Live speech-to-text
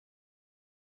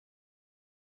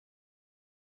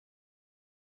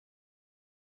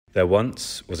There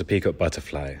once was a peacock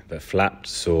butterfly that flapped,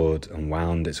 soared, and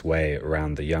wound its way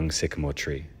around the young sycamore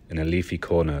tree in a leafy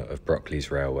corner of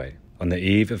Brockley's railway. On the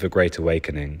eve of a great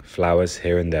awakening, flowers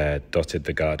here and there dotted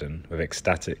the garden with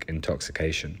ecstatic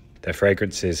intoxication. Their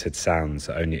fragrances had sounds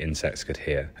that only insects could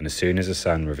hear, and as soon as the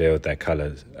sun revealed their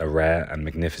colours, a rare and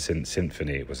magnificent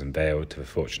symphony was unveiled to the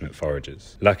fortunate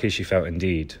foragers. Lucky she felt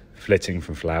indeed, flitting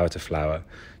from flower to flower,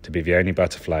 to be the only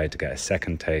butterfly to get a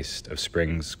second taste of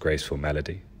spring's graceful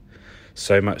melody.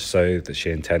 So much so that she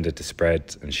intended to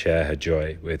spread and share her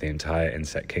joy with the entire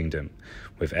insect kingdom,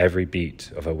 with every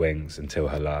beat of her wings until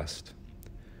her last.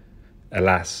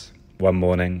 Alas, one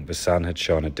morning the sun had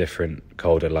shone a different,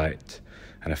 colder light,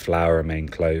 and a flower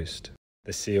remained closed.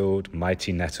 The sealed,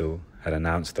 mighty nettle had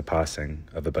announced the passing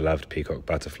of the beloved peacock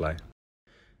butterfly.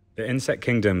 The insect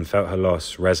kingdom felt her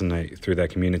loss resonate through their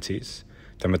communities.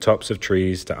 From the tops of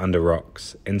trees to under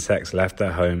rocks, insects left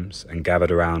their homes and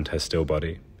gathered around her still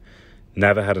body.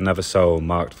 Never had another soul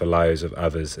marked the lives of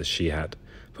others as she had.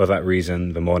 For that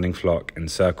reason, the morning flock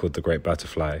encircled the great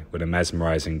butterfly with a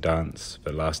mesmerizing dance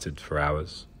that lasted for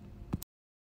hours.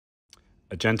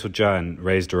 A gentle giant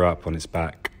raised her up on its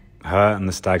back. Her and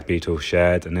the stag beetle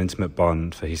shared an intimate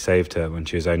bond, for he saved her when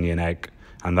she was only an egg,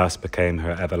 and thus became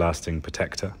her everlasting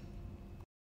protector.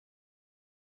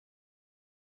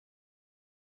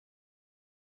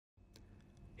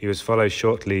 He was followed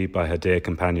shortly by her dear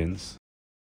companions.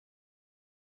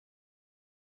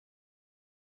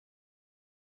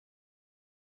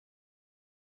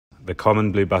 The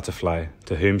common blue butterfly,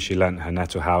 to whom she lent her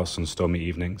nettle house on stormy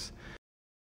evenings,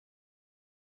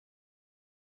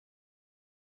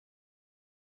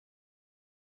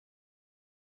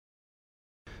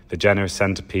 the generous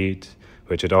centipede,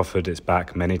 which had offered its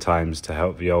back many times to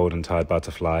help the old and tired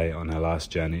butterfly on her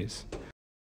last journeys,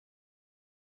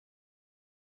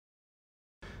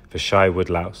 the shy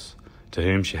woodlouse, to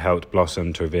whom she helped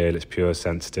blossom to reveal its pure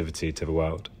sensitivity to the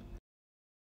world,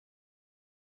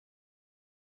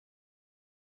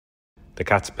 the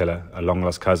caterpillar, a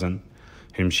long-lost cousin,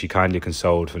 whom she kindly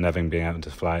consoled for never being able to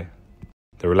fly,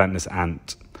 the relentless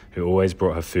ant, who always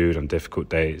brought her food on difficult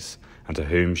days, and to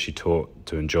whom she taught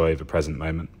to enjoy the present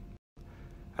moment,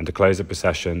 and to close the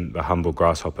procession, the humble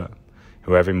grasshopper,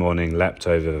 who every morning leapt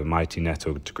over the mighty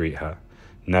nettle to greet her.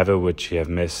 Never would she have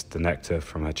missed the nectar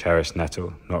from her cherished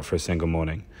nettle, not for a single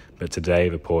morning, but today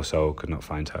the poor soul could not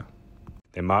find her.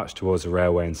 They marched towards the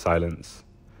railway in silence.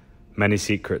 Many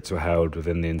secrets were held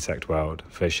within the insect world,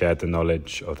 for they shared the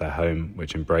knowledge of their home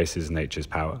which embraces nature's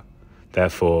power.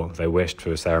 Therefore, they wished for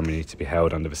the ceremony to be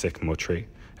held under the sycamore tree,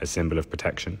 a symbol of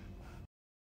protection.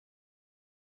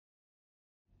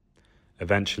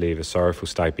 Eventually, the sorrowful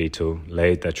stag beetle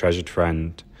laid their treasured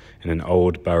friend in an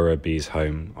old burrower bee's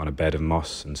home on a bed of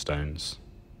moss and stones.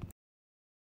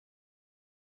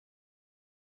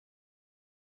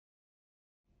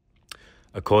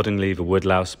 Accordingly, the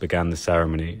woodlouse began the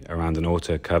ceremony around an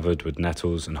altar covered with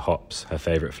nettles and hops, her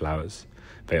favourite flowers.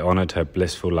 They honoured her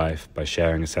blissful life by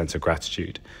sharing a sense of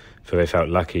gratitude, for they felt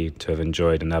lucky to have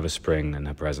enjoyed another spring in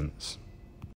her presence.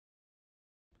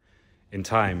 In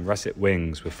time, russet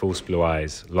wings with false blue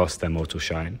eyes lost their mortal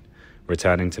shine,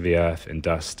 returning to the earth in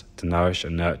dust to nourish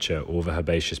and nurture all the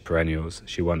herbaceous perennials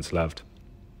she once loved.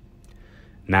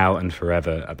 Now and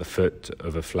forever, at the foot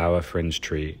of a flower-fringed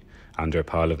tree, under a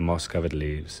pile of moss-covered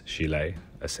leaves, she lay,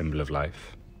 a symbol of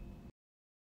life.